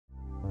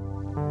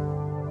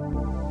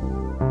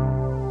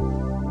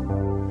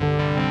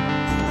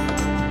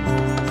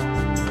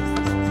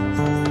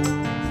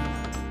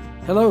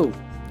Hello,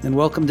 and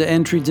welcome to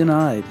Entry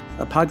Denied,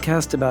 a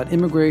podcast about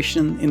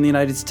immigration in the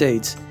United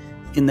States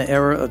in the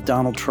era of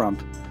Donald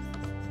Trump.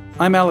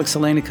 I'm Alex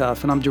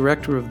Alenikoff, and I'm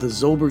director of the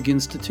Zolberg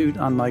Institute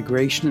on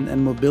Migration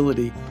and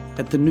Mobility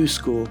at the New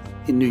School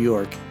in New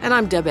York. And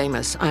I'm Deb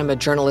Amos. I'm a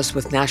journalist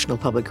with National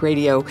Public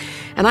Radio,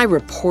 and I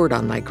report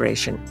on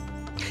migration.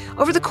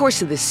 Over the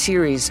course of this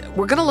series,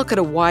 we're going to look at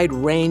a wide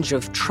range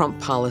of Trump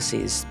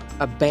policies: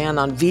 a ban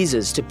on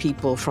visas to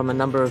people from a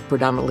number of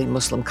predominantly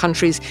Muslim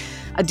countries,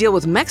 a deal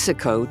with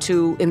Mexico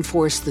to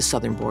enforce the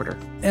southern border.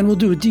 And we'll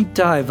do a deep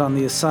dive on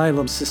the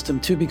asylum system,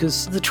 too,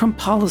 because the Trump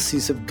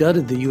policies have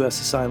gutted the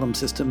U.S. asylum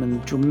system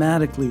and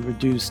dramatically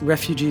reduced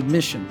refugee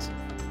admissions.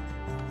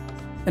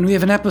 And we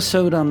have an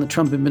episode on the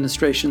Trump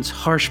administration's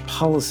harsh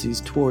policies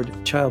toward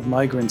child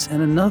migrants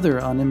and another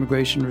on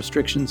immigration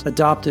restrictions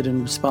adopted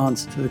in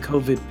response to the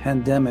COVID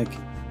pandemic.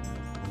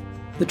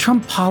 The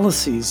Trump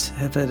policies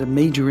have had a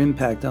major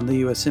impact on the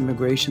U.S.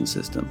 immigration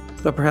system,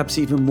 but perhaps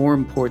even more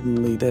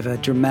importantly, they've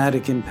had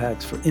dramatic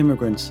impacts for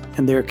immigrants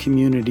and their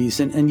communities,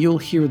 and you'll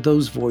hear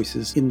those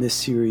voices in this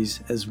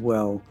series as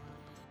well.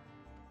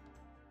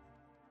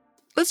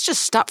 Let's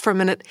just stop for a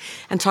minute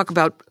and talk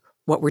about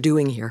what we're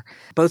doing here.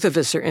 Both of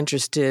us are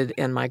interested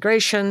in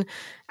migration.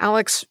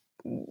 Alex,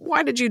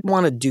 why did you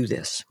want to do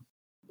this?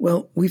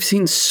 Well, we've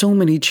seen so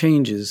many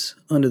changes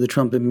under the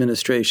Trump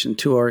administration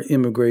to our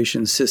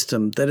immigration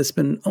system that it's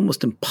been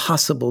almost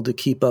impossible to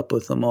keep up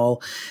with them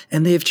all.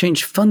 And they have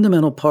changed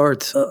fundamental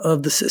parts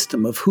of the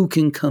system, of who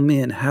can come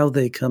in, how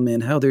they come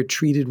in, how they're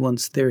treated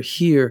once they're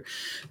here.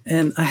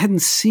 And I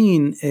hadn't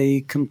seen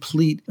a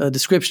complete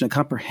description, a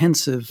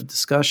comprehensive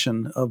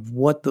discussion of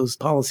what those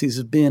policies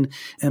have been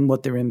and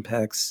what their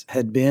impacts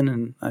had been.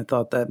 And I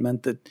thought that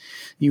meant that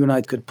you and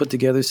I could put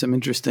together some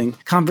interesting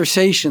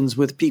conversations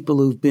with people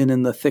who've been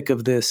in the thick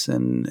of this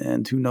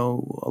and who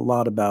know a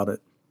lot about it.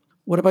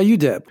 What about you,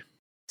 Deb?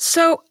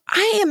 So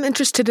I am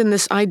interested in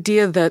this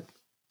idea that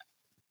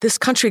this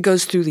country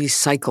goes through these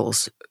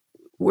cycles.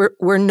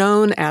 We're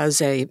known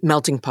as a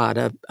melting pot,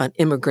 an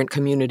immigrant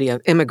community,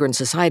 an immigrant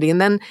society, and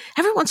then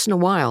every once in a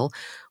while,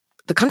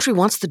 the country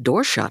wants the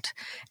door shut.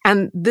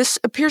 And this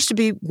appears to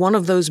be one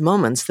of those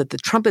moments that the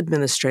Trump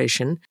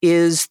administration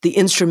is the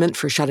instrument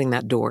for shutting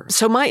that door.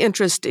 So my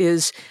interest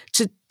is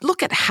to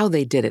look at how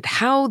they did it,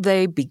 how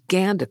they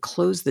began to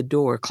close the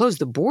door, close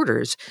the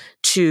borders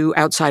to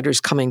outsiders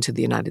coming to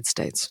the United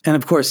States. And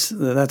of course,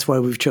 that's why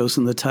we've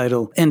chosen the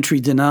title Entry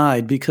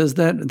Denied, because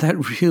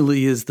that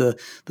really is the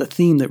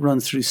theme that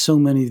runs through so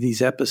many of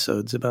these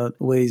episodes about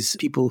ways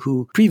people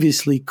who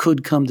previously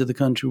could come to the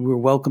country, were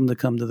welcome to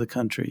come to the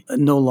country,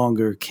 no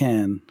longer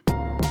can.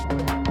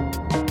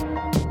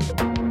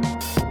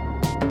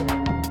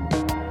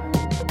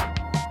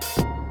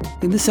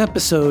 In this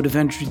episode of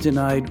Entry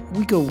Denied,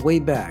 we go way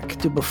back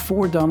to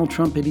before Donald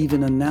Trump had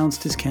even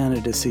announced his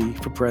candidacy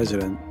for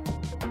president.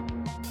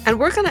 And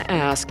we're going to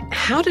ask,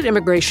 how did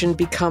immigration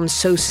become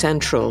so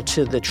central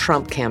to the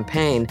Trump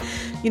campaign?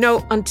 You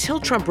know, until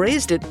Trump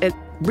raised it, it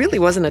really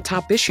wasn't a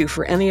top issue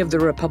for any of the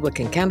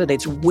Republican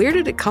candidates. Where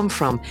did it come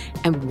from,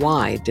 and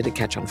why did it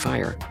catch on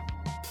fire?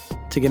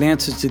 To get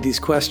answers to these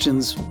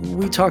questions,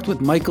 we talked with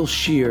Michael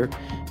Shear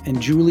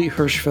and Julie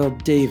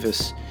Hirschfeld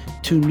Davis,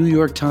 two New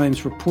York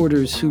Times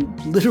reporters who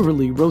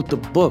literally wrote the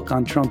book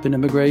on Trump and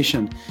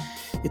immigration.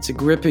 It's a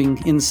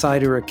gripping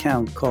insider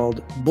account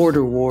called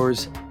Border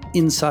Wars: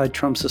 Inside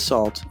Trump's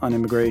Assault on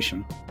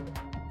Immigration.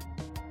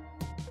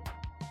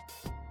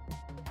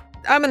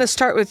 I'm going to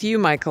start with you,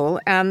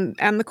 Michael, and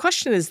the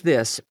question is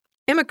this.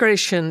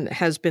 Immigration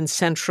has been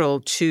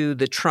central to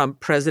the Trump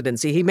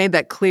presidency. He made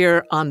that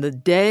clear on the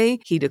day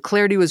he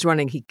declared he was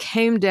running. He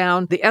came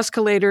down the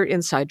escalator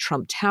inside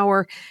Trump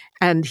Tower,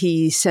 and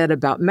he said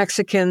about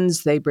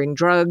Mexicans, they bring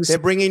drugs. They're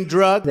bringing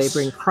drugs. They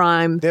bring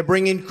crime. They're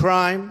bringing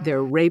crime.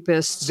 They're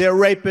rapists. They're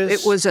rapists.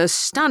 It was a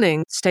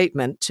stunning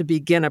statement to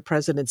begin a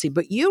presidency.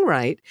 But you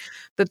write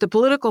that the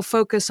political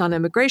focus on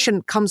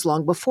immigration comes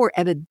long before,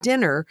 at a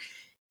dinner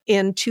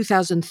in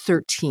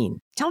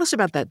 2013. Tell us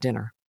about that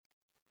dinner.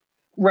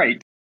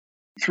 Right.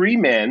 Three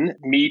men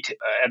meet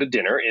at a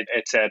dinner.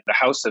 It's at the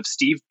house of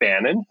Steve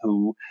Bannon,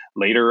 who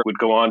later would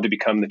go on to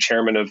become the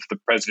chairman of the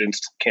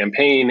president's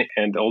campaign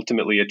and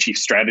ultimately a chief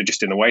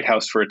strategist in the White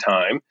House for a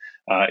time.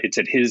 It's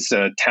at his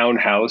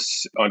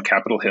townhouse on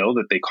Capitol Hill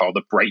that they call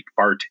the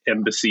Breitbart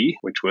Embassy,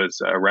 which was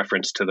a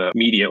reference to the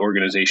media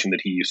organization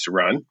that he used to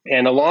run.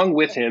 And along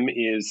with him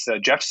is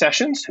Jeff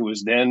Sessions, who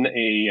was then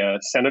a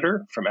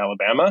senator from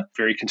Alabama,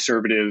 very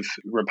conservative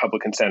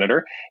Republican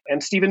senator,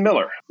 and Stephen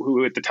Miller,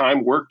 who at the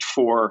time worked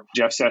for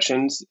Jeff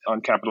Sessions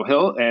on Capitol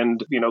Hill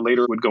and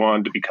later would go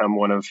on to become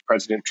one of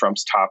President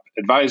Trump's top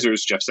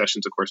advisors. Jeff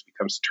Sessions, of course,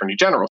 becomes Attorney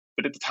General.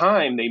 But at the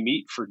time, they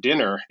meet for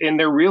dinner, and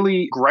they're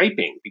really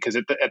griping because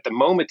at the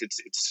moment,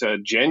 it's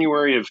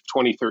January of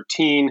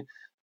 2013.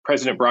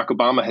 President Barack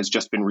Obama has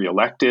just been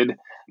reelected.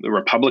 The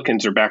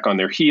Republicans are back on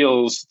their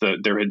heels.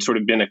 There had sort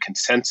of been a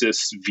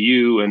consensus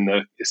view in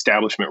the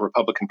establishment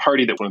Republican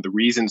Party that one of the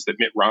reasons that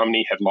Mitt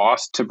Romney had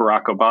lost to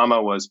Barack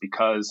Obama was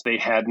because they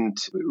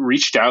hadn't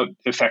reached out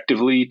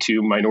effectively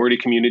to minority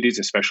communities,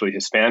 especially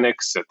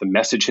Hispanics, that the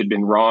message had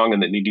been wrong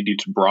and that needed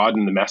to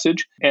broaden the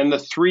message. And the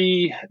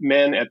three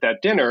men at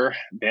that dinner,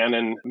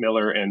 Bannon,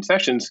 Miller, and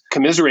Sessions,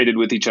 commiserated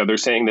with each other,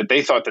 saying that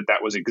they thought that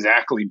that was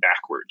exactly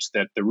backwards,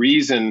 that the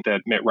reason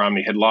that Mitt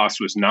Romney had lost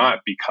was not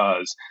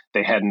because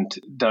they hadn't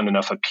done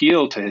enough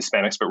appeal to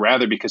Hispanics, but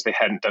rather because they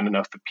hadn't done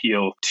enough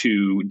appeal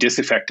to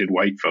disaffected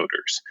white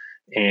voters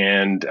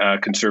and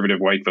conservative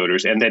white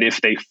voters. And that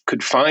if they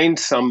could find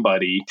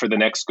somebody for the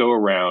next go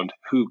around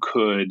who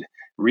could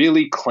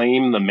really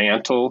claim the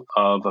mantle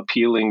of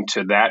appealing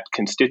to that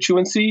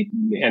constituency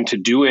and to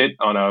do it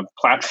on a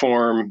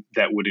platform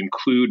that would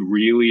include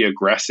really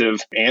aggressive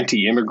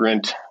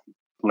anti-immigrant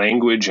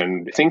language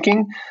and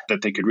thinking,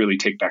 that they could really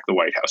take back the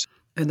White House.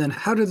 And then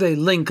how do they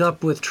link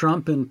up with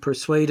Trump and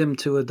persuade him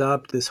to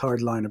adopt this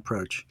hardline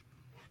approach?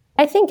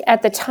 I think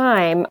at the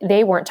time,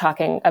 they weren't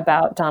talking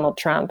about Donald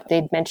Trump.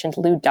 They'd mentioned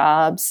Lou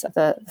Dobbs,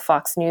 the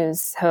Fox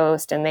News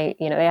host, and they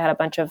had a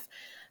bunch of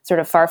sort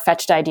of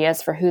far-fetched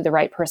ideas for who the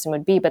right person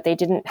would be, but they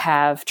didn't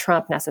have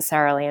Trump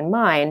necessarily in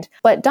mind.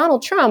 But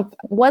Donald Trump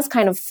was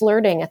kind of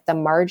flirting at the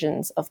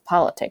margins of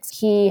politics.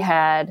 He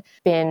had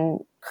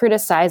been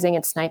criticizing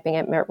and sniping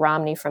at Mitt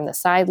Romney from the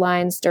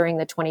sidelines during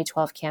the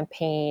 2012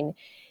 campaign.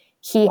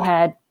 He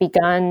had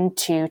begun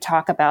to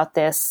talk about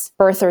this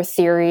birther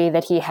theory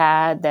that he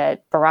had,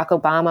 that Barack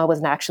Obama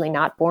was actually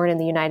not born in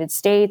the United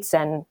States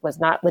and was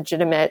not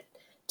legitimate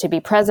to be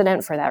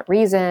president for that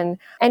reason.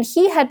 And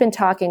he had been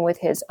talking with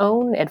his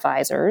own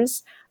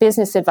advisors,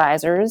 business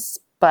advisors,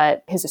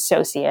 but his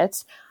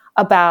associates,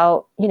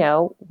 about,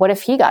 what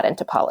if he got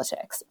into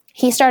politics?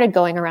 He started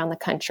going around the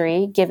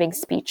country, giving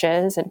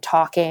speeches and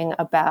talking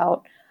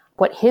about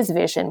what his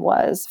vision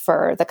was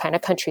for the kind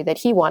of country that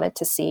he wanted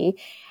to see.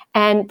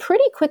 And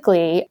pretty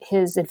quickly,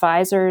 his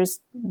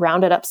advisors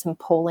rounded up some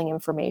polling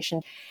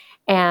information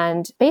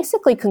and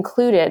basically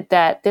concluded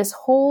that this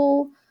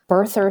whole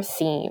birther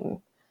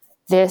theme,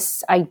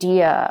 this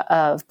idea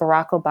of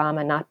Barack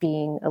Obama not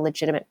being a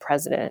legitimate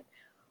president,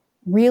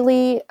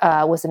 really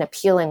was an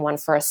appealing one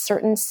for a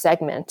certain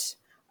segment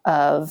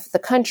of the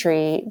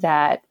country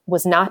that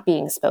was not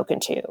being spoken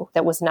to,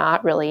 that was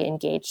not really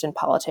engaged in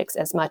politics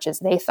as much as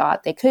they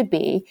thought they could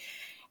be.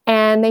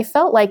 And they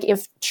felt like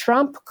if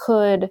Trump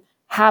could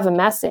have a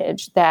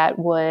message that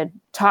would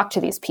talk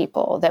to these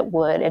people, that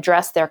would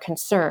address their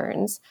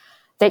concerns,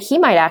 that he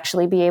might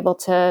actually be able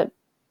to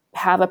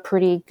have a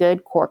pretty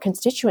good core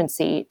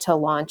constituency to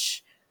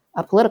launch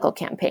a political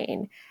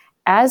campaign.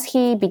 As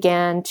he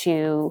began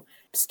to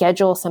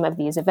schedule some of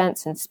these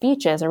events and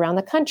speeches around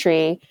the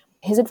country,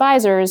 his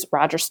advisors,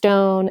 Roger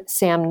Stone,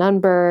 Sam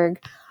Nunberg,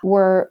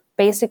 were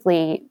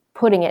basically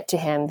putting it to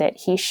him that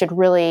he should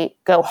really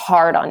go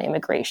hard on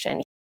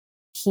immigration.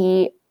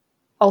 He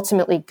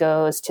ultimately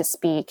goes to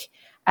speak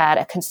at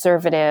a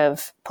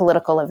conservative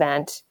political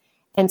event,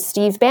 and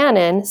Steve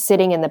Bannon,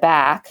 sitting in the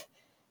back,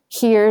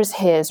 hears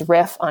his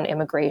riff on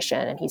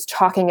immigration, and he's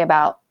talking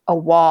about a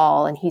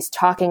wall, and he's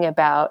talking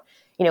about,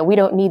 we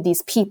don't need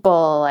these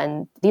people,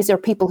 and these are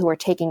people who are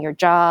taking your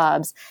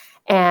jobs.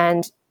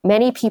 And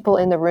many people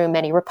in the room,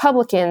 many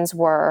Republicans,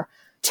 were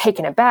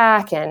taken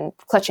aback and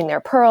clutching their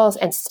pearls,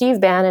 and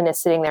Steve Bannon is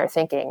sitting there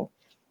thinking,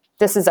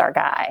 this is our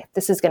guy.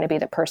 This is going to be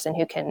the person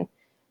who can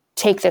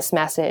take this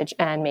message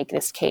and make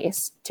this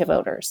case to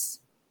voters.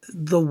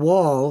 The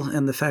wall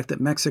and the fact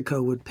that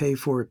Mexico would pay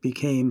for it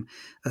became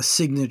a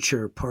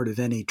signature part of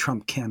any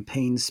Trump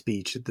campaign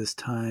speech at this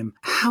time.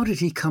 How did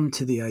he come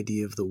to the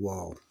idea of the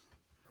wall?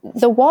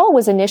 The wall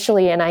was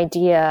initially an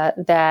idea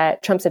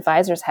that Trump's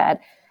advisors had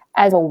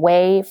as a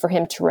way for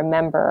him to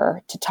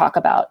remember to talk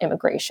about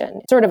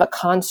immigration, sort of a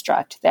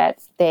construct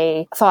that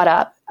they thought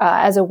up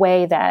as a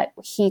way that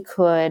he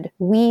could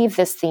weave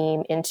this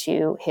theme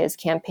into his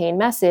campaign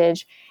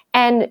message.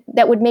 And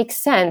that would make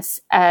sense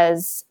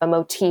as a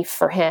motif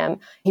for him.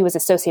 He was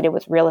associated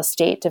with real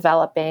estate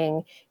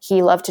developing.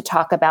 He loved to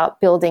talk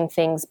about building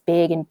things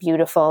big and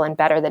beautiful and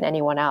better than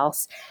anyone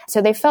else.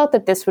 So they felt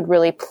that this would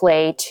really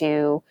play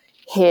to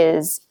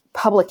his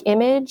public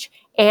image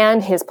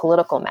and his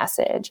political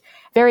message.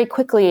 Very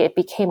quickly, it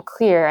became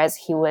clear as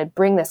he would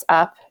bring this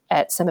up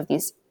at some of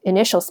these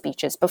initial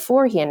speeches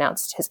before he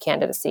announced his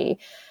candidacy,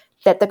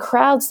 that the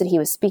crowds that he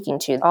was speaking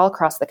to all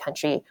across the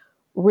country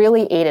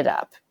really ate it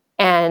up.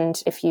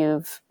 And if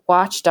you've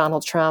watched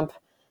Donald Trump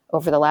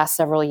over the last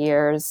several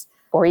years,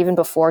 or even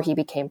before he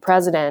became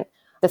president,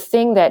 the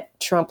thing that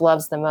Trump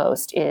loves the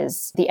most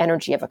is the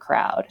energy of a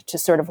crowd, to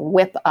sort of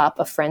whip up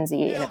a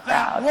frenzy in a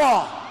crowd.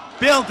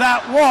 Build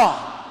that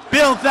wall!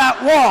 Build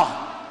that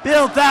wall!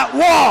 Build that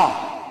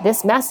wall!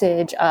 This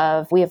message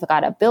of we've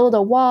got to build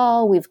a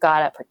wall, we've got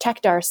to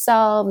protect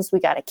ourselves, we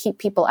got to keep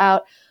people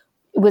out,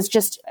 it was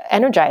just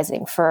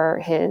energizing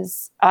for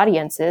his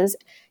audiences.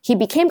 He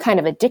became kind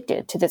of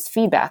addicted to this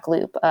feedback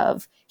loop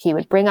of he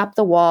would bring up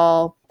the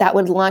wall, that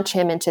would launch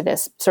him into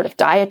this sort of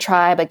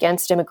diatribe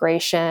against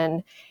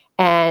immigration.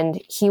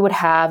 And he would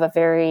have a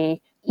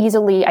very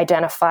easily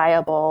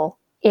identifiable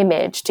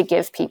image to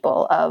give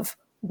people of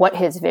what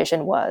his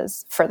vision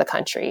was for the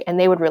country, and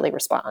they would really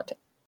respond.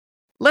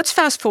 Let's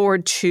fast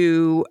forward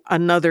to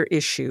another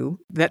issue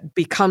that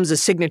becomes a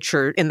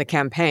signature in the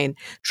campaign.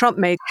 Trump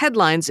made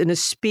headlines in a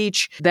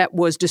speech that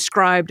was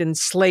described in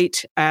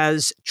Slate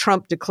as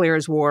Trump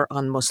declares war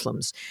on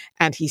Muslims.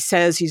 And he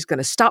says he's going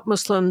to stop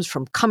Muslims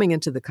from coming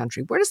into the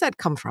country. Where does that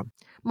come from?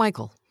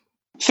 Michael.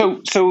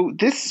 So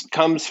this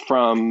comes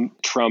from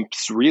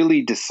Trump's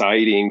really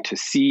deciding to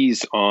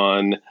seize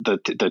on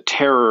the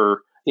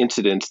terror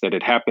incidents that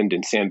had happened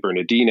in San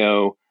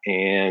Bernardino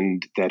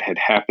and that had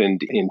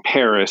happened in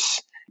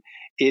Paris.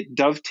 It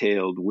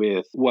dovetailed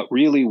with what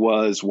really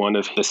was one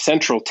of the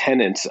central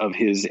tenets of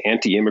his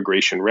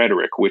anti-immigration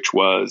rhetoric, which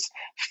was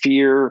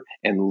fear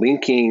and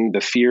linking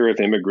the fear of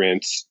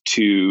immigrants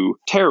to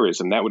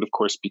terrorism. That would, of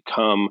course,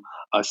 become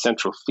a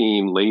central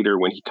theme later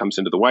when he comes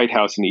into the White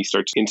House and he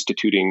starts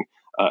instituting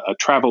a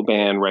travel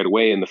ban right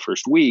away in the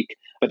first week.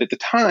 But at the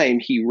time,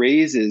 he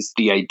raises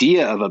the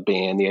idea of a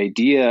ban, the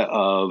idea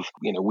of,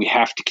 we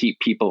have to keep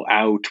people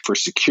out for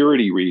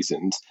security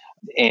reasons,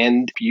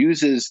 and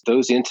uses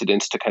those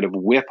incidents to kind of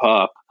whip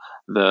up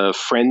the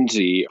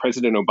frenzy.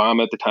 President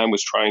Obama at the time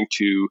was trying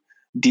to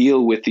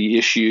deal with the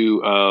issue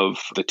of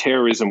the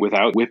terrorism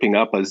without whipping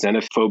up a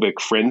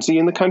xenophobic frenzy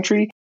in the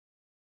country.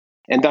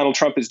 And Donald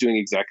Trump is doing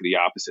exactly the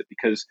opposite,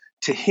 because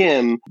to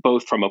him,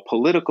 both from a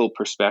political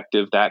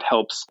perspective, that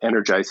helps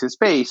energize his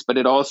base, but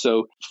it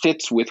also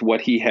fits with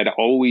what he had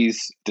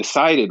always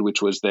decided,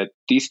 which was that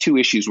these two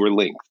issues were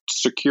linked.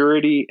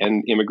 Security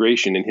and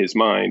immigration, in his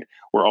mind,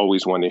 were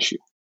always one issue.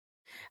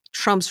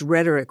 Trump's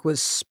rhetoric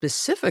was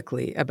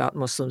specifically about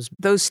Muslims.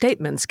 Those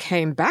statements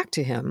came back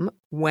to him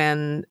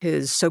when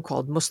his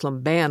so-called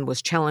Muslim ban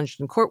was challenged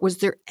in court. Was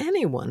there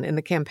anyone in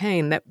the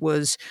campaign that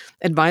was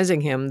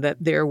advising him that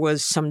there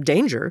was some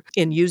danger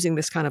in using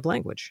this kind of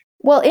language?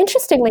 Well,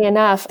 interestingly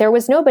enough, there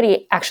was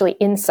nobody actually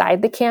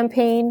inside the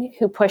campaign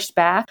who pushed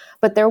back,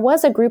 but there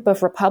was a group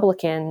of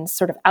Republicans,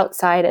 sort of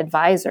outside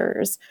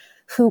advisors,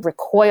 who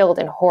recoiled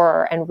in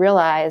horror and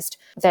realized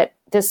that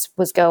this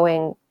was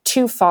going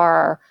too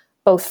far,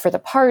 both for the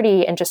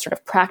party and just sort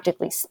of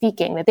practically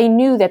speaking, that they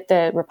knew that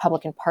the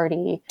Republican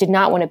Party did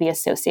not want to be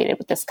associated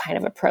with this kind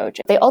of approach.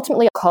 They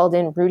ultimately called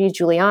in Rudy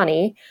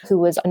Giuliani, who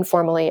was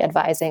informally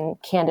advising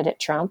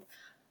candidate Trump,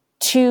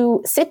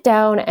 to sit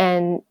down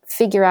and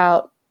figure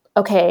out,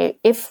 okay,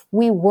 if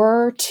we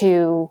were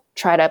to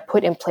try to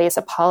put in place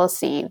a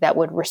policy that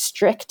would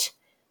restrict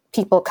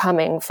people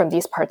coming from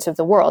these parts of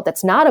the world,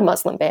 that's not a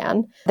Muslim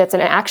ban, that's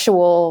an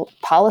actual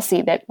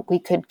policy that we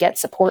could get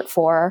support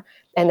for,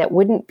 and that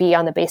wouldn't be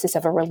on the basis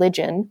of a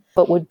religion,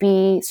 but would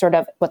be sort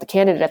of what the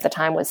candidate at the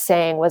time was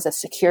saying was a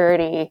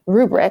security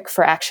rubric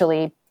for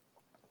actually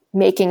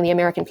making the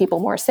American people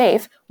more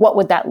safe, what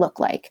would that look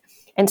like?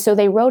 And so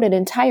they wrote an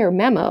entire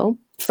memo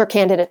for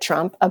candidate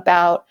Trump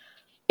about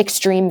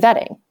extreme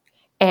vetting.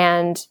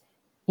 And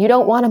you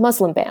don't want a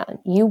Muslim ban.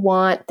 You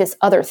want this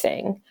other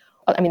thing.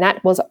 I mean,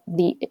 that was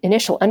the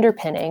initial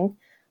underpinning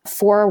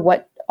for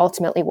what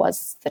ultimately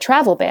was the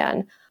travel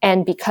ban.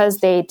 And because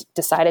they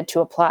decided to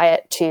apply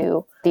it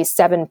to these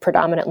 7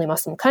 predominantly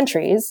Muslim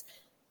countries,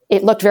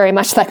 it looked very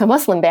much like a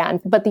Muslim ban.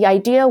 But the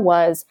idea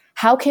was,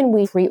 how can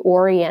we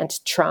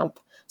reorient Trump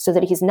so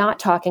that he's not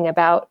talking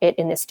about it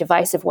in this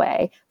divisive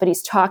way, but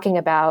he's talking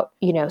about,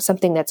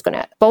 something that's going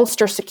to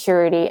bolster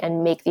security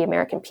and make the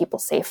American people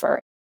safer.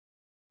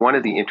 One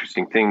of the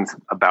interesting things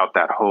about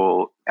that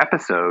whole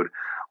episode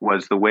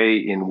was the way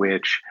in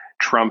which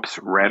Trump's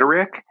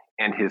rhetoric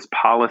and his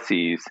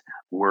policies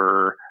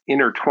were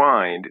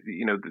intertwined.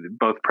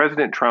 Both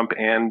President Trump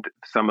and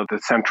some of the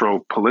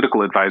central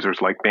political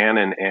advisors like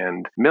Bannon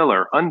and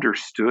Miller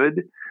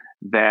understood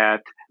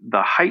that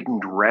the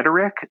heightened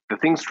rhetoric, the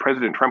things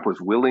President Trump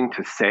was willing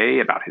to say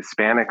about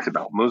Hispanics,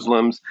 about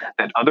Muslims,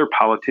 that other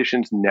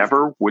politicians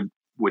never would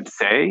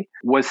say,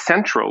 was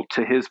central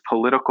to his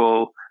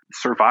political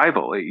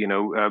survival.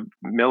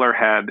 Miller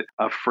had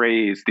a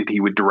phrase that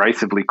he would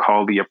derisively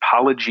call the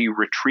apology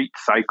retreat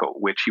cycle,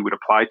 which he would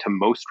apply to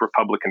most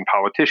Republican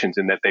politicians,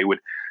 in that they would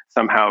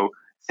somehow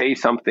say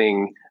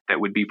something that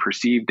would be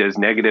perceived as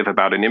negative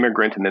about an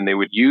immigrant, and then they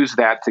would use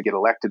that to get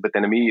elected, but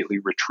then immediately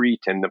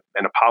retreat and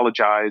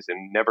apologize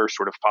and never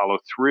sort of follow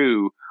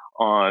through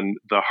on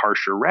the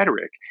harsher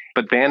rhetoric.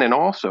 But Bannon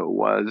also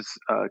was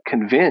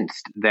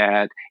convinced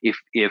that if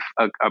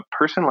a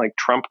person like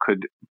Trump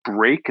could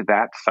break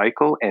that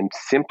cycle and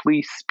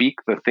simply speak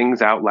the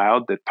things out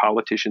loud that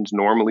politicians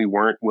normally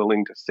weren't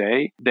willing to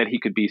say, that he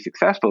could be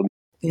successful.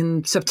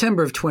 In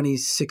September of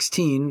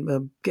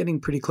 2016, getting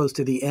pretty close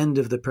to the end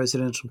of the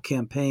presidential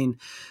campaign,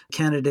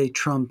 candidate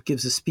Trump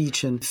gives a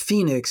speech in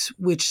Phoenix,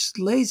 which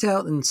lays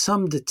out in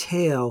some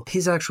detail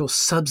his actual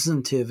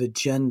substantive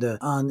agenda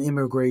on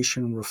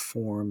immigration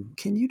reform.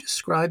 Can you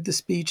describe the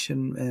speech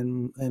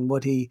and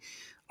what he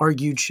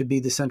argued should be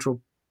the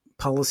central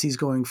policies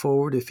going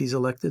forward if he's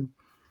elected?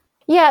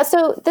 Yeah,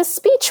 so this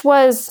speech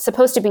was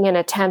supposed to be an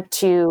attempt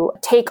to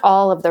take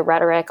all of the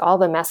rhetoric, all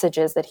the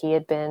messages that he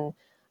had been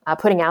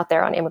putting out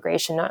there on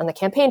immigration on the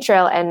campaign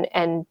trail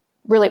and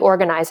really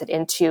organize it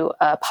into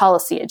a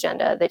policy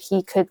agenda that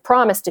he could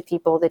promise to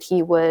people that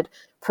he would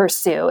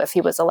pursue if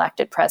he was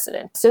elected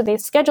president. So they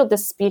scheduled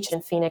this speech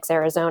in Phoenix,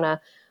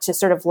 Arizona, to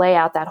sort of lay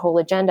out that whole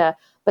agenda.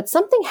 But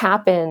something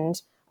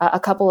happened a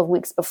couple of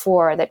weeks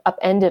before that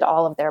upended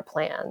all of their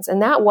plans.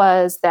 And that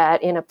was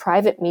that in a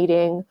private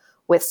meeting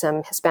with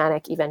some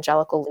Hispanic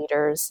evangelical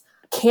leaders,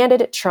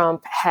 candidate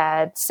Trump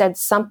had said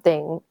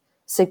something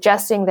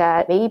suggesting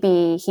that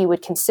maybe he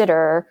would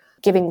consider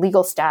giving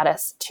legal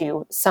status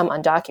to some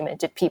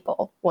undocumented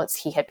people once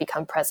he had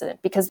become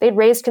president, because they'd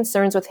raised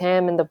concerns with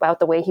him and about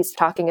the way he's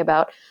talking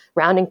about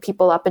rounding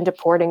people up and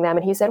deporting them.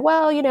 And he said,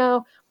 well,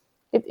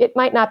 it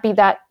might not be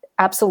that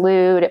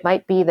absolute. It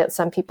might be that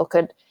some people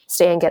could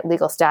stay and get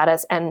legal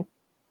status. And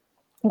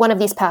one of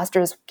these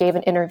pastors gave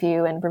an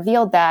interview and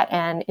revealed that,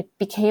 and it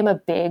became a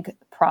big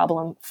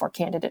problem for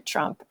candidate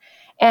Trump.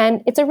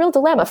 And it's a real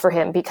dilemma for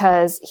him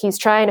because he's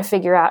trying to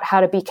figure out how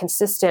to be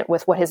consistent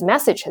with what his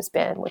message has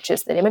been, which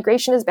is that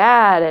immigration is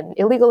bad and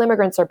illegal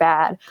immigrants are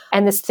bad.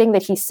 And this thing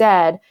that he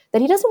said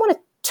that he doesn't want to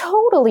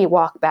totally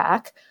walk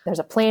back. There's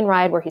a plane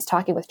ride where he's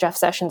talking with Jeff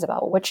Sessions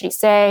about what should he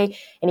say.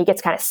 And he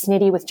gets kind of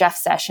snitty with Jeff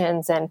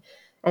Sessions. And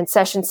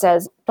Sessions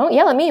says, don't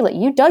yell at me. Like,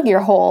 you dug your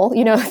hole.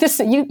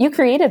 You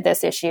created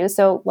this issue.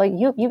 So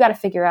you got to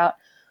figure out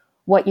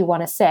what you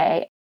want to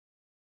say.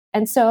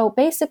 And so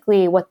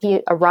basically what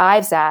he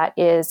arrives at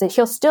is that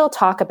he'll still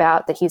talk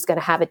about that he's going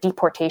to have a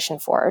deportation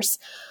force,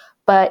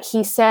 but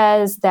he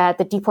says that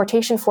the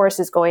deportation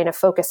force is going to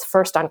focus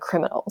first on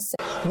criminals.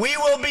 We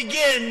will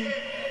begin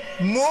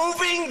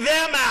moving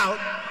them out.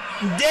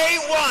 Day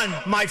one,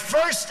 my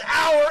first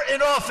hour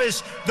in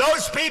office,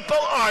 those people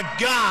are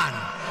gone.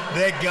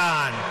 They're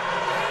gone.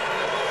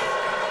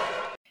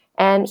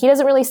 And he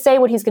doesn't really say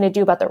what he's going to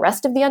do about the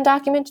rest of the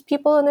undocumented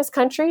people in this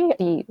country,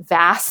 the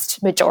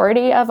vast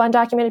majority of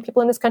undocumented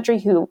people in this country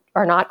who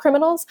are not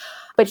criminals.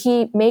 But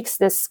he makes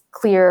this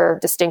clear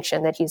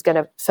distinction that he's going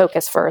to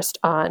focus first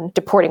on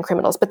deporting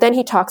criminals. But then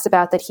he talks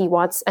about that he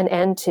wants an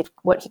end to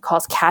what he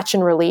calls catch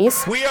and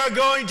release. We are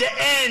going to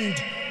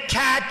end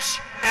catch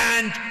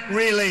and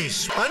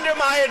release. Under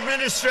my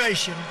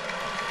administration,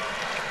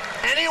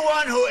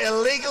 anyone who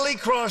illegally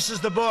crosses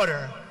the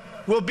border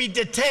will be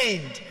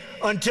detained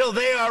until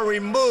they are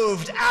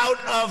removed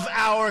out of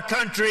our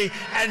country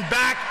and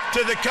back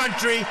to the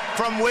country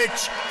from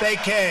which they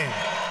came.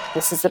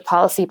 This is the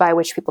policy by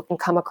which people can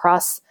come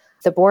across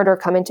the border,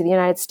 come into the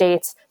United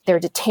States. They're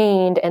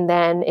detained, and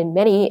then in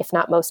many, if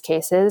not most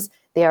cases,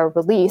 they are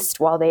released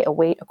while they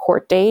await a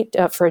court date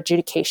for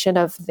adjudication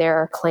of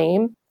their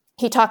claim.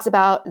 He talks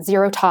about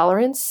zero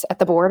tolerance at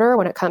the border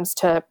when it comes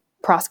to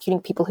prosecuting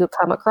people who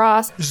come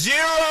across.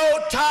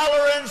 Zero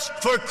tolerance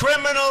for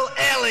criminal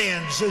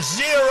aliens.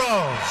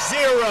 Zero.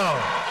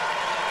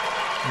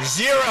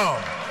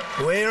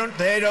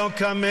 They don't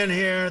come in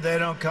here. They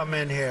don't come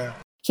in here.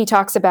 He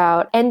talks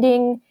about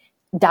ending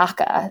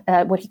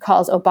DACA, what he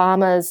calls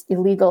Obama's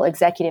illegal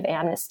executive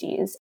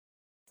amnesties.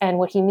 And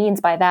what he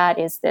means by that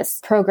is this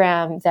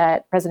program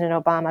that President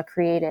Obama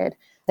created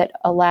that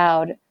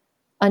allowed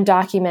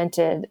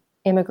undocumented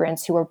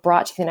immigrants who were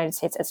brought to the United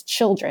States as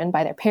children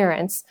by their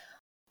parents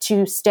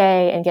to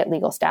stay and get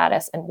legal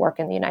status and work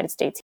in the United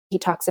States. He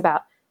talks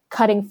about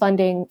cutting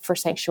funding for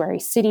sanctuary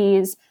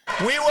cities.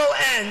 We will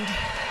end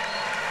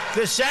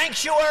the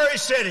sanctuary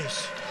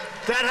cities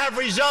that have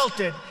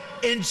resulted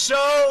in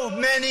so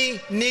many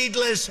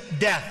needless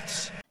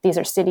deaths. These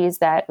are cities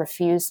that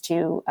refuse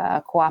to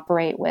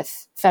cooperate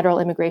with federal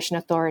immigration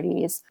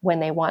authorities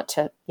when they want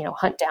to,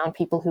 hunt down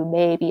people who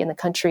may be in the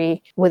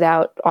country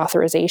without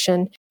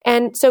authorization.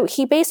 And so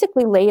he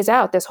basically lays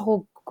out this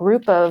whole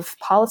group of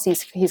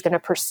policies he's going to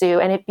pursue,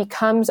 and it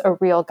becomes a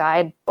real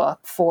guidebook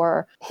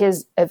for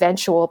his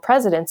eventual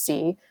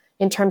presidency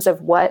in terms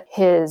of what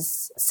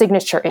his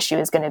signature issue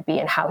is going to be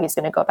and how he's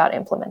going to go about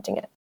implementing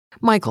it.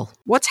 Michael,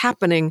 what's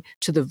happening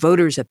to the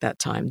voters at that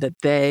time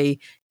that they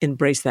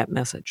embrace that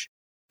message?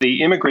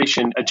 The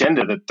immigration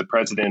agenda that the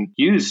president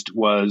used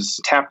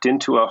was tapped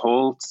into a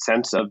whole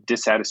sense of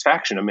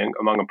dissatisfaction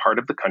among a part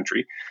of the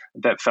country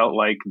that felt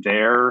like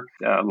their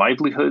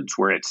livelihoods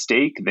were at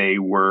stake. They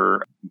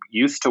were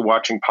used to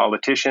watching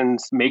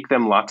politicians make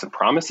them lots of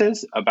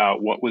promises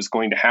about what was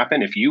going to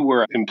happen. If you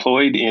were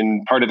employed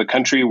in part of the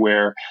country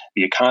where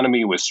the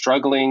economy was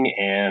struggling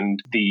and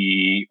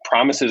the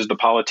promises of the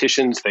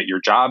politicians that your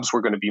jobs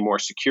were going to be more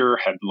secure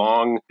had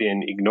long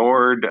been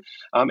ignored,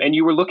 and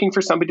you were looking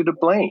for somebody to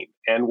blame.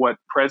 And what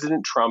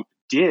President Trump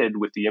did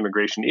with the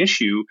immigration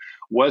issue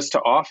was to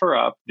offer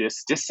up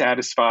this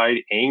dissatisfied,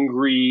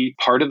 angry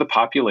part of the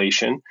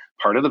population,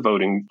 part of the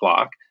voting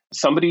bloc,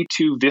 somebody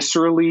to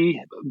viscerally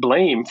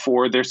blame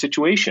for their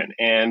situation.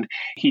 And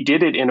he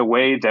did it in a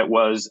way that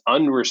was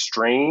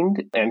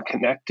unrestrained and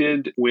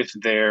connected with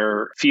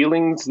their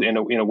feelings in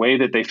a way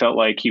that they felt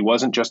like he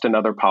wasn't just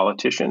another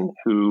politician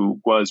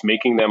who was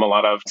making them a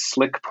lot of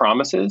slick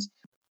promises.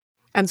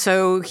 And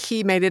so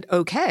he made it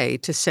okay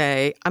to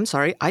say, I'm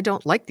sorry, I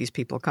don't like these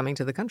people coming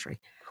to the country.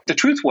 The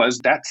truth was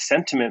that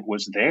sentiment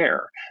was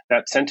there.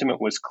 That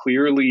sentiment was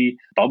clearly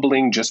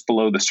bubbling just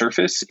below the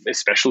surface,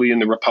 especially in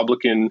the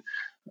Republican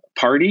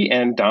Party.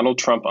 And Donald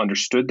Trump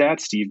understood that.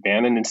 Steve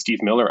Bannon and Steve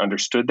Miller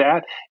understood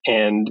that.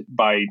 And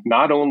by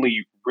not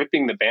only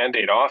ripping the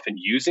Band-Aid off and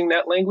using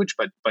that language,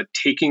 but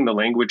taking the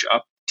language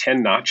up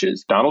 10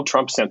 notches, Donald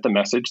Trump sent the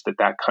message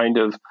that kind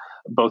of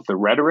both the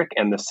rhetoric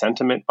and the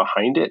sentiment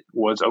behind it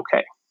was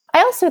okay. I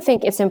also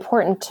think it's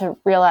important to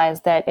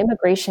realize that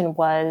immigration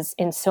was,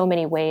 in so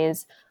many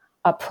ways,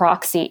 a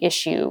proxy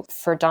issue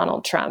for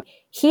Donald Trump.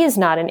 He is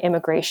not an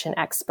immigration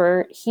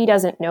expert. He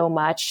doesn't know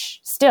much,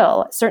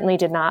 still, certainly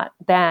did not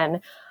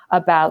then,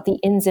 about the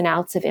ins and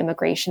outs of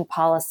immigration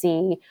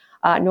policy,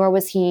 nor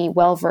was he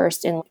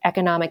well-versed in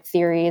economic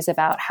theories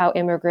about how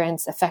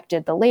immigrants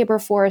affected the labor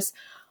force.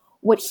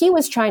 What he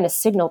was trying to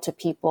signal to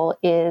people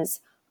is,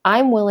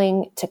 I'm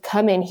willing to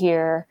come in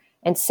here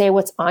and say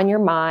what's on your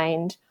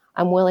mind.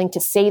 I'm willing to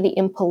say the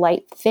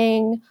impolite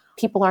thing.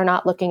 People are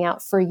not looking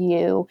out for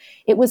you.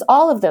 It was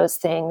all of those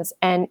things.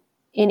 And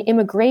in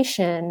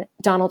immigration,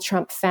 Donald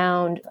Trump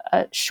found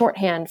a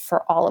shorthand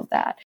for all of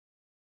that.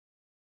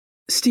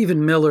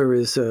 Stephen Miller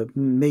is a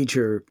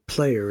major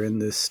player in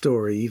this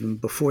story, even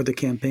before the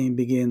campaign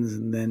begins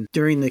and then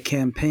during the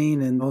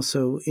campaign and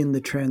also in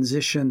the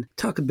transition.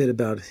 Talk a bit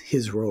about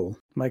his role.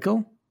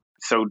 Michael?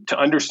 So to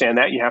understand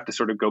that, you have to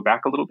sort of go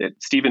back a little bit.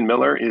 Stephen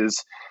Miller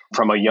is,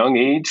 from a young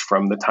age,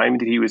 from the time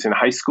that he was in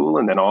high school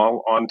and then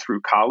all on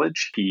through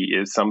college, he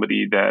is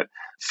somebody that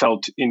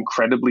felt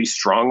incredibly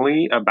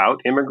strongly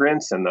about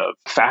immigrants and the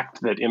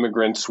fact that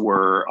immigrants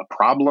were a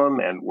problem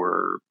and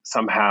were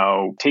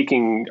somehow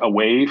taking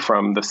away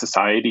from the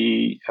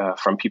society,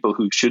 from people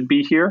who should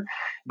be here.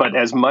 But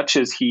as much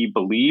as he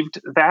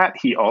believed that,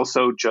 he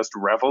also just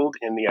reveled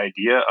in the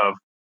idea of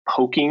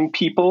poking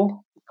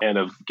people and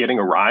of getting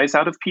a rise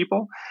out of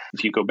people.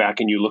 If you go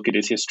back and you look at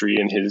his history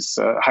in his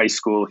high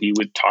school, he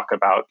would talk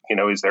about,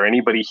 is there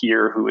anybody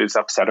here who is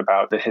upset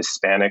about the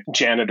Hispanic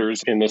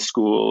janitors in the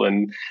school?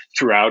 And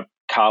throughout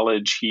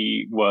college,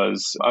 he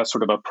was a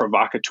sort of a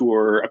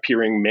provocateur,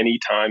 appearing many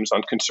times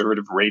on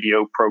conservative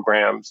radio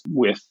programs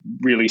with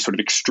really sort of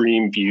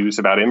extreme views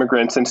about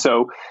immigrants. And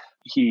so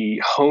he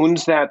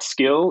hones that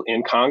skill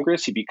in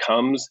Congress. He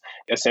becomes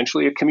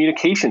essentially a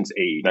communications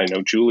aide. I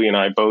know Julie and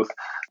I both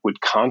would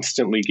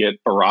constantly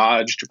get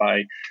barraged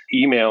by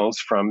emails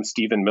from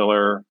Stephen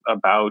Miller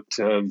about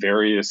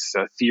various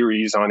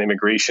theories on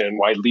immigration,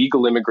 why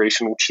legal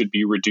immigration should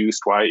be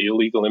reduced, why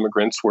illegal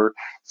immigrants were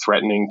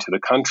threatening to the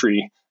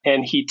country.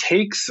 And he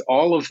takes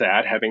all of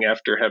that,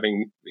 after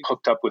having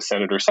hooked up with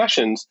Senator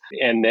Sessions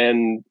and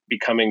then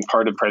becoming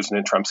part of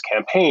President Trump's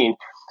campaign.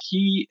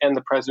 He and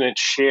the president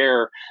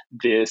share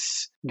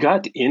this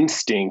gut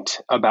instinct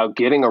about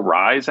getting a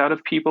rise out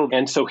of people.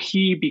 And so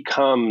he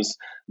becomes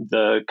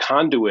the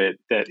conduit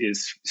that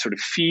is sort of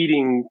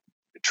feeding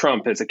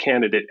Trump as a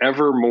candidate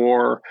ever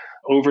more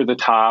over the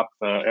top,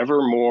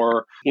 ever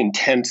more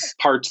intense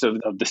parts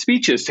of the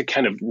speeches to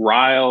kind of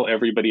rile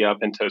everybody up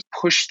and to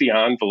push the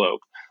envelope.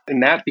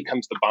 And that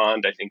becomes the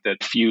bond, I think,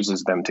 that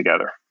fuses them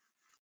together.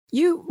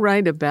 You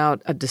write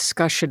about a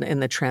discussion in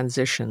the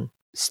transition.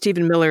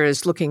 Stephen Miller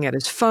is looking at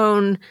his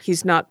phone.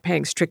 He's not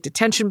paying strict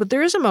attention, but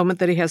there is a moment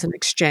that he has an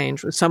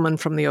exchange with someone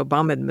from the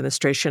Obama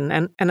administration.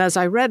 And as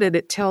I read it,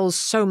 it tells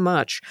so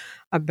much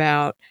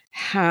about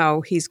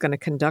how he's going to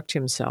conduct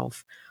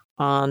himself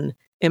on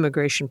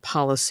immigration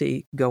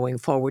policy going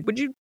forward. Would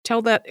you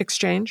tell that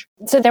exchange?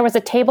 So there was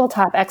a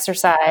tabletop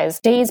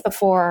exercise days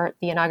before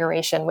the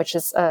inauguration, which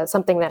is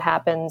something that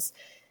happens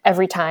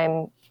every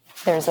time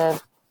there's a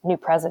new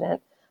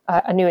president.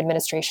 A new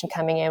administration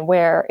coming in,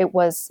 where it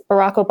was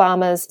Barack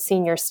Obama's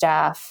senior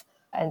staff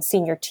and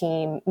senior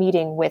team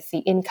meeting with the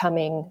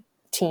incoming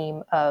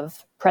team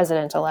of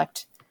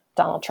President-elect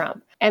Donald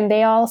Trump. And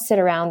they all sit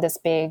around this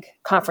big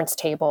conference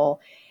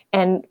table.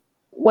 And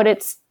what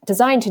it's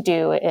designed to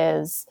do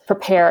is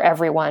prepare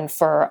everyone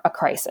for a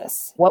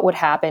crisis. What would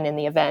happen in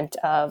the event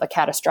of a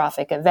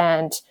catastrophic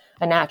event,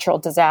 a natural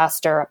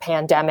disaster, a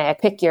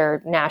pandemic, pick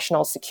your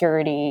national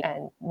security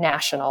and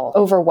national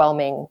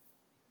overwhelming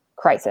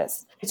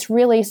crisis. It's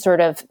really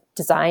sort of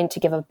designed to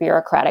give a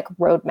bureaucratic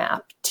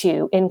roadmap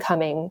to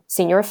incoming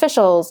senior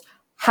officials.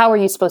 How are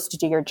you supposed to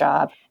do your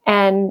job?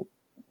 And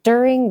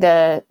during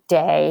the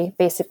day,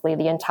 basically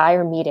the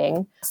entire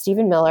meeting,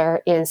 Stephen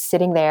Miller is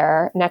sitting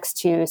there next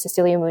to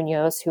Cecilia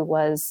Munoz, who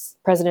was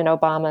President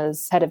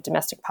Obama's head of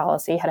domestic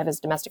policy, head of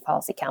his domestic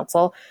policy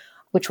council,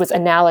 which was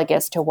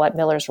analogous to what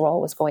Miller's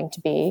role was going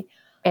to be.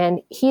 And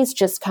he's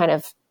just kind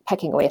of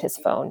pecking away at his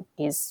phone.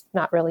 He's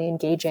not really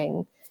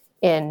engaging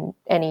in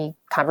any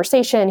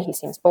conversation. He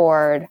seems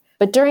bored.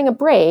 But during a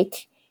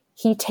break,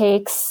 he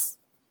takes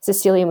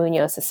Cecilia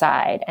Munoz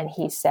aside and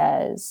he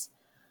says,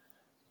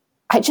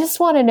 I just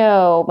want to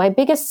know, my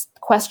biggest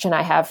question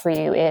I have for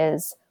you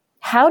is,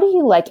 how do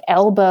you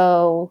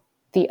elbow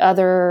the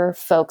other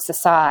folks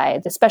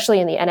aside, especially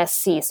in the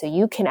NSC, so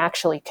you can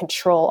actually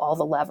control all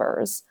the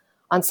levers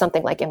on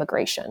something like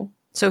immigration?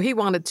 So he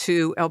wanted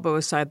to elbow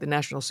aside the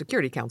National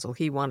Security Council.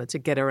 He wanted to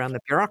get around the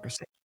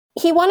bureaucracy.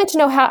 He wanted to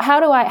know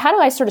how do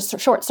I sort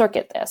of short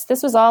circuit this?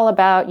 This was all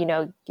about, you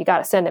got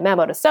to send a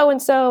memo to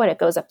so-and-so and it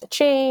goes up the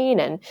chain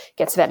and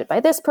gets vetted by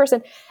this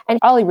person. And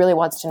all he really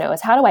wants to know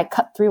is how do I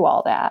cut through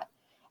all that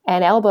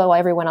and elbow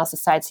everyone else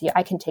aside so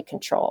I can take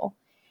control.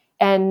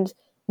 And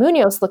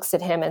Munoz looks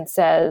at him and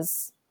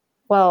says,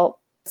 well,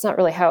 it's not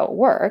really how it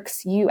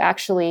works. You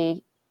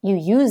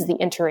use the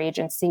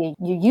interagency,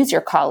 you use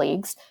your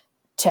colleagues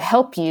to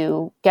help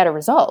you get a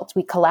result.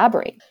 We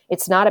collaborate.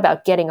 It's not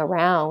about getting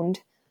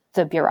around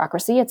the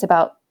bureaucracy. It's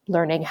about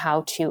learning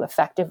how to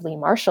effectively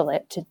marshal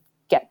it to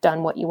get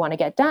done what you want to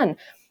get done.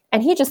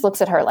 And he just looks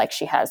at her like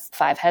she has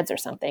 5 heads or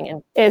something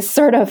and is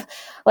sort of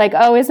like,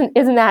 oh, isn't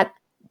that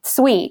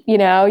sweet?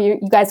 You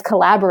guys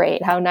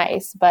collaborate. How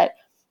nice. But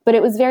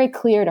it was very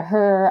clear to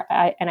her,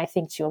 and I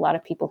think to a lot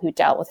of people who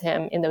dealt with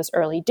him in those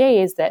early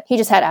days, that he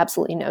just had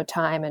absolutely no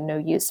time and no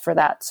use for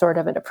that sort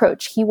of an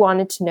approach. He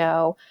wanted to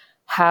know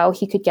how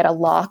he could get a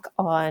lock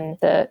on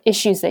the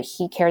issues that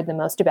he cared the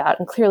most about.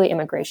 And clearly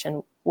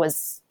immigration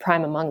was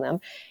prime among them.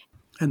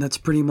 And that's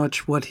pretty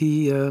much what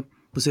he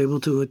was able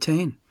to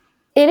attain.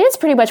 It is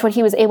pretty much what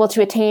he was able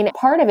to attain.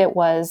 Part of it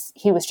was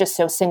he was just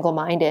so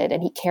single-minded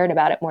and he cared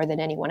about it more than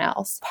anyone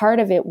else. Part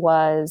of it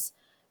was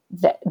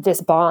this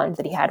bond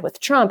that he had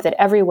with Trump, that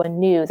everyone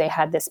knew they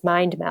had this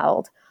mind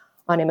meld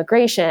on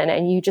immigration,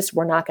 and you just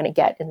were not going to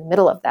get in the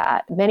middle of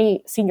that.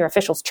 Many senior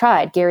officials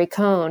tried. Gary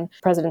Cohn,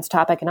 president's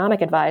top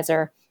economic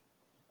advisor,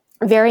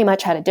 very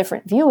much had a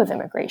different view of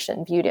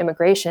immigration, viewed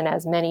immigration,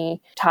 as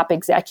many top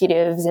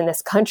executives in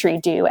this country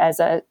do, as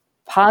a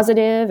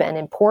positive and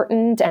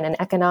important and an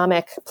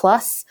economic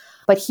plus.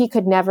 But he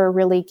could never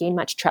really gain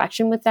much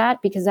traction with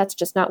that because that's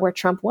just not where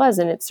Trump was,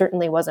 and it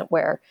certainly wasn't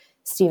where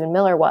Stephen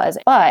Miller was.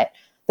 But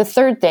the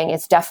third thing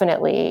is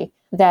definitely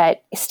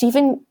that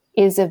Stephen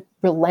is a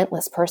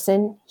relentless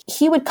person.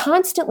 He would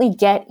constantly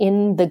get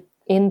in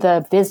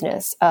the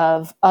business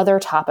of other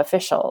top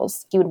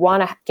officials. He would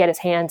want to get his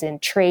hands in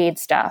trade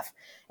stuff.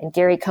 And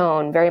Gary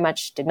Cohn very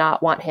much did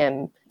not want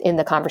him in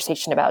the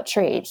conversation about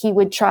trade. He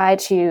would try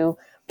to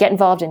get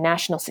involved in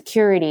national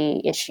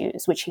security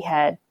issues, which he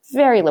had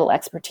very little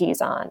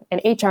expertise on. And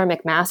H.R.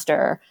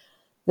 McMaster,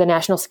 the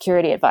national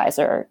security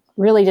advisor,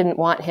 really didn't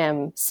want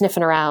him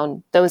sniffing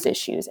around those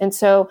issues. And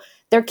so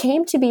there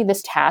came to be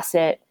this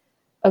tacit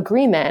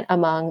agreement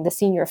among the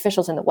senior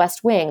officials in the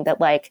West Wing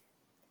that, like,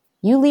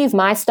 you leave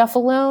my stuff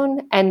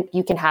alone and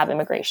you can have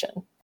immigration.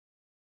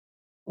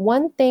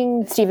 One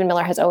thing Stephen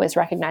Miller has always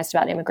recognized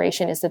about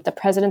immigration is that the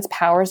president's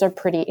powers are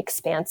pretty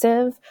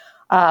expansive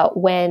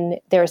when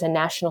there's a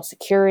national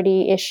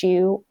security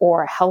issue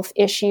or a health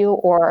issue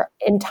or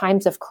in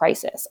times of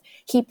crisis.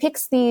 He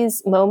picks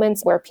these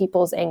moments where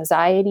people's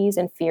anxieties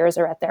and fears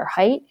are at their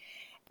height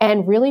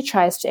and really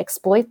tries to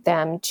exploit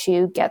them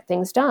to get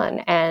things done.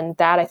 And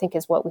that, I think,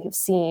 is what we've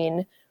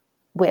seen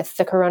with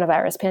the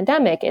coronavirus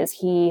pandemic, is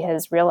he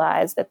has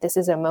realized that this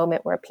is a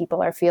moment where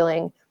people are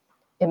feeling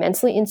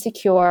immensely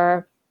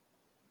insecure.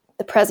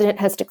 The president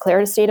has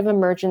declared a state of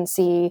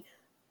emergency.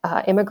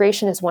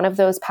 Immigration is one of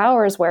those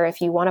powers where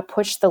if you want to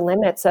push the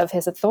limits of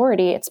his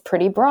authority, it's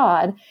pretty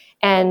broad.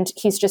 And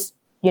he's just,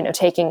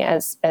 taking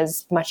as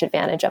much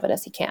advantage of it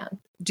as he can.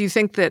 Do you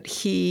think that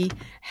he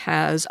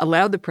has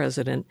allowed the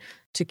president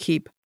to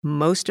keep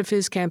most of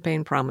his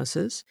campaign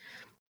promises?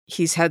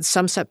 He's had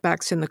some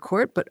setbacks in the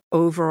court, but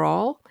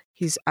overall,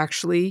 he's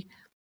actually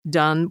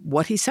done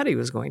what he said he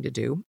was going to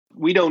do.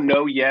 We don't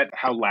know yet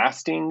how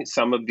lasting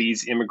some of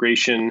these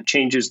immigration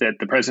changes that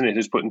the president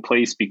has put in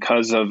place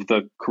because of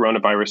the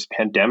coronavirus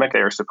pandemic. They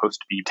are supposed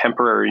to be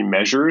temporary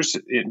measures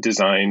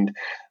designed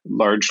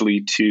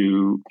largely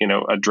to,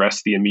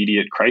 address the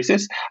immediate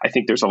crisis. I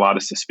think there's a lot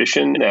of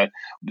suspicion that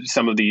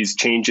some of these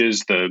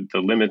changes, the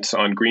limits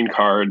on green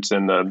cards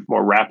and the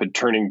more rapid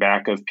turning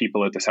back of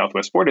people at the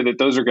southwest border, that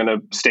those are going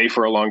to stay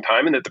for a long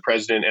time, and that the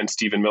president and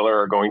Stephen Miller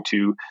are going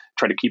to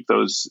try to keep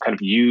those, kind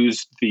of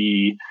use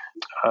the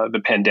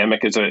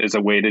pandemic as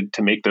a way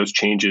to make those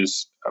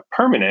changes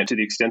permanent, to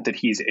the extent that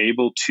he's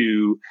able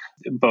to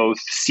both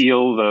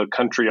seal the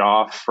country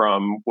off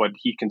from what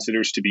he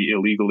considers to be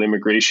illegal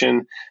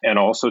immigration, and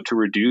also to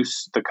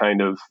reduce the kind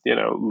of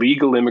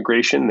legal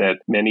immigration that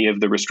many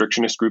of the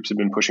restrictionist groups have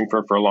been pushing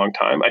for a long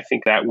time. I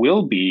think that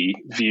will be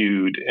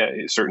viewed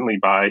certainly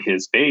by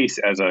his base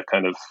as a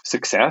kind of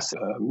success,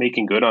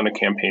 making good on a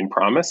campaign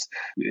promise.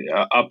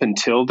 Up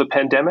until the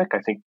pandemic,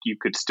 I think you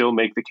could still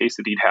make the case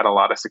that he'd had a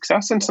lot of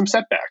success and some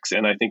setbacks,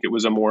 and I think it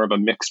was more of a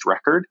mixed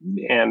record.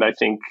 And I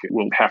think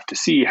we'll have to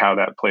see how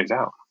that plays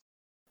out.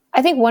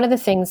 I think one of the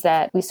things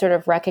that we sort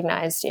of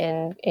recognized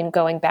in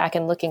going back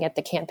and looking at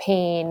the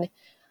campaign,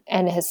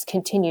 and has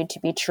continued to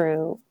be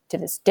true to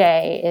this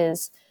day,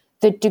 is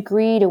the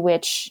degree to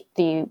which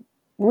the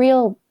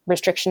real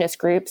restrictionist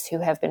groups who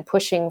have been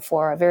pushing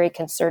for a very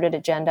concerted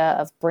agenda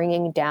of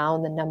bringing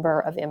down the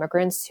number of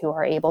immigrants who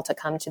are able to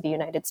come to the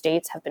United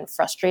States have been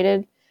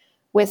frustrated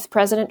with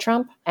President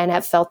Trump and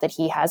have felt that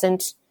he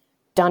hasn't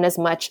done as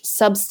much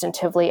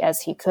substantively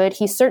as he could.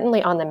 He's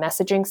certainly on the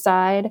messaging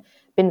side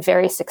been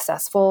very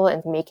successful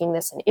in making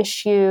this an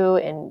issue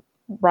and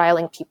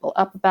riling people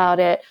up about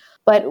it.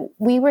 But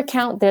we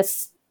recount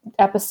this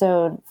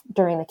episode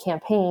during the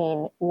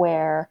campaign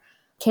where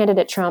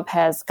candidate Trump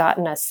has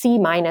gotten a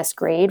C-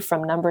 grade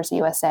from Numbers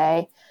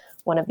USA,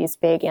 one of these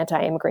big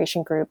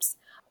anti-immigration groups.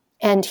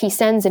 And he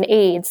sends an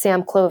aide,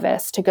 Sam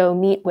Clovis, to go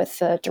meet with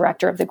the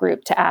director of the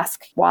group to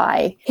ask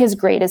why his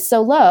grade is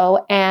so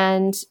low.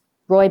 And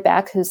Roy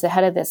Beck, who's the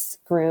head of this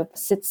group,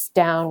 sits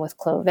down with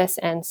Clovis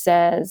and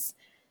says,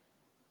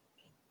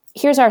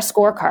 here's our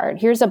scorecard.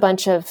 Here's a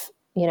bunch of,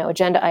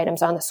 agenda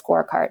items on the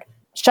scorecard.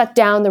 Shut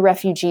down the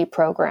refugee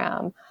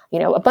program,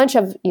 a bunch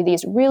of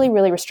these really,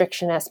 really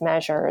restrictionist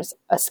measures.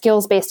 A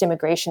skills-based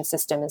immigration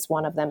system is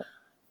one of them.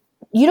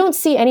 You don't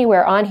see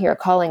anywhere on here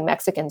calling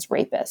Mexicans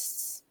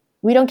rapists.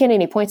 We don't get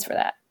any points for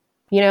that.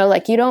 You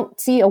don't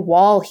see a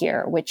wall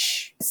here,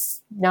 which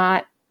is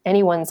not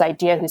anyone's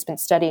idea who's been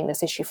studying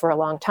this issue for a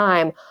long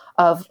time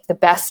of the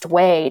best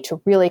way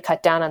to really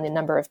cut down on the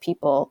number of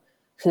people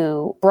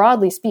who,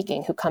 broadly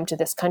speaking, who come to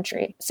this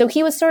country. So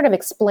he was sort of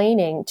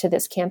explaining to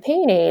this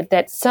campaign aide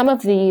that some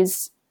of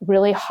these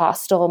really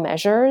hostile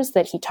measures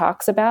that he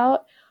talks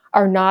about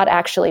are not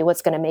actually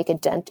what's going to make a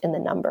dent in the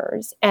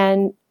numbers.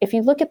 And if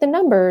you look at the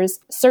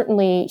numbers,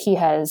 certainly he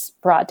has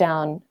brought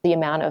down the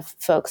amount of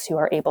folks who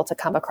are able to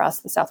come across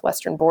the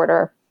southwestern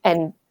border.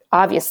 And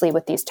obviously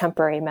with these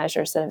temporary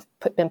measures that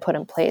have been put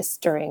in place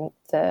during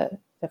the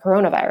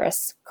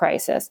coronavirus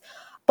crisis.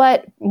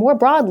 But more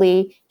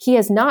broadly, he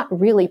has not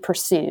really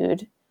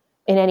pursued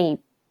in any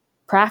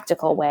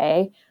practical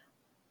way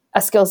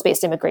a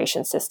skills-based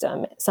immigration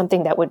system,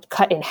 something that would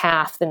cut in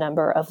half the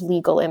number of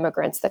legal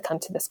immigrants that come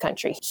to this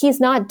country. He's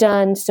not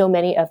done so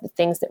many of the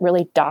things that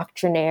really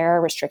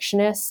doctrinaire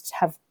restrictionists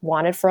have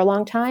wanted for a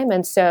long time.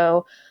 And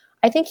so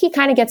I think he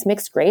kind of gets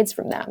mixed grades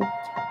from them.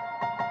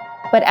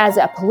 But as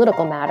a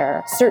political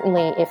matter,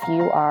 certainly if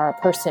you are a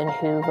person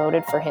who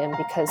voted for him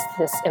because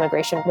this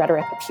immigration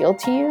rhetoric appealed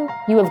to you,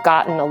 you have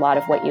gotten a lot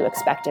of what you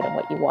expected and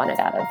what you wanted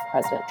out of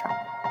President Trump.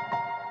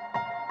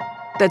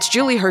 That's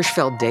Julie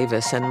Hirschfeld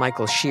Davis and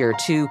Michael Shear,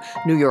 two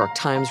New York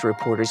Times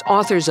reporters,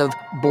 authors of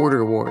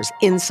Border Wars,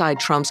 Inside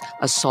Trump's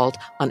Assault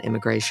on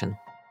Immigration.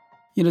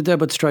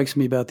 Deb, what strikes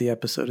me about the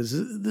episode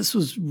is this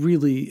was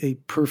really a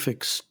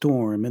perfect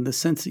storm in the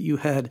sense that you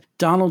had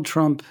Donald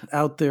Trump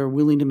out there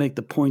willing to make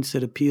the points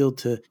that appealed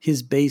to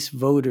his base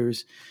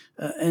voters.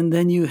 And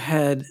then you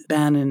had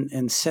Bannon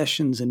and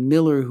Sessions and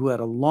Miller, who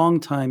had a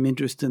long-time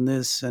interest in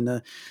this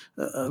and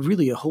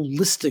really a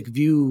holistic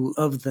view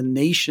of the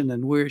nation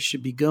and where it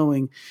should be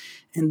going.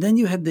 And then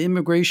you had the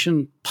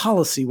immigration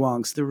policy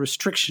wonks, the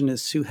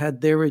restrictionists who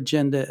had their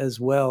agenda as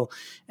well.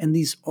 And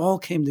these all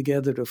came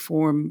together to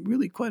form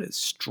really quite a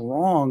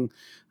strong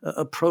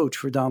approach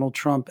for Donald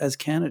Trump as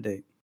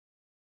candidate.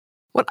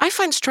 What I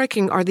find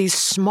striking are these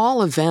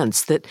small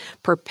events that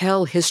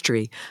propel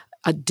history.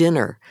 A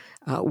dinner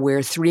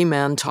where three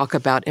men talk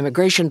about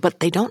immigration,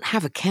 but they don't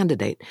have a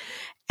candidate.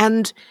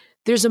 And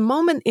there's a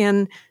moment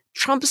in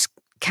Trump's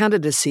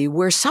candidacy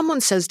where someone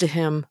says to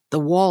him, "The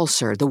wall,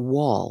 sir, the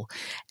wall."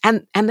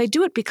 And they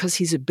do it because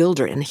he's a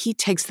builder and he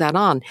takes that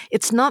on.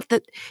 It's not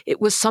that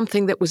it was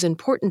something that was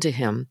important to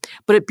him,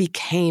 but it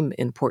became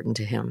important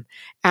to him.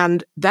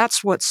 And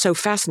that's what's so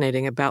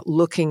fascinating about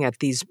looking at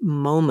these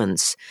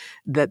moments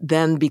that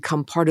then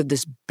become part of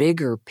this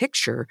bigger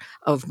picture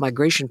of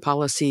migration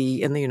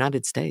policy in the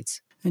United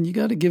States. And you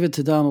got to give it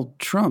to Donald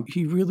Trump.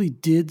 He really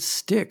did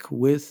stick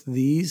with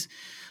these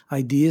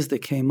ideas that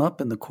came up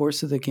in the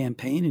course of the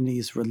campaign, and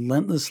he's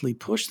relentlessly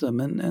pushed them.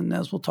 And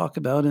as we'll talk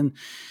about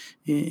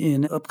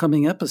in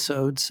upcoming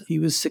episodes, he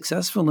was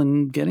successful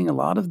in getting a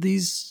lot of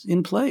these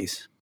in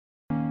place.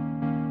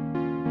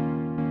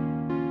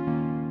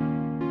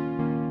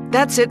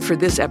 That's it for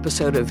this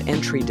episode of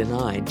Entry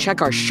Denied.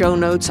 Check our show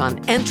notes on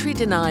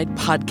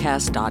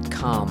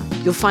entrydeniedpodcast.com.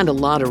 You'll find a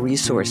lot of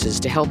resources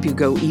to help you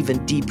go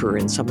even deeper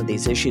in some of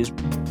these issues.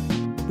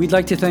 We'd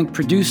like to thank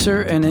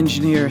producer and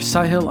engineer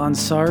Sahil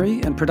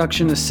Ansari and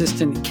production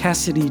assistant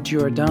Cassidy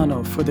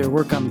Giordano for their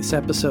work on this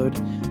episode.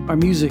 Our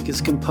music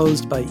is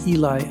composed by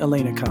Eli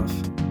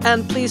Alenikoff.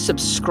 And please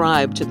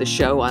subscribe to the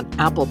show on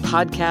Apple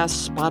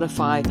Podcasts,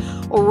 Spotify,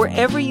 or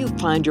wherever you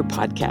find your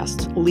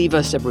podcasts. Leave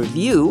us a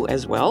review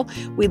as well.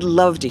 We'd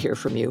love to hear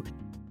from you.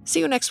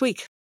 See you next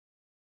week.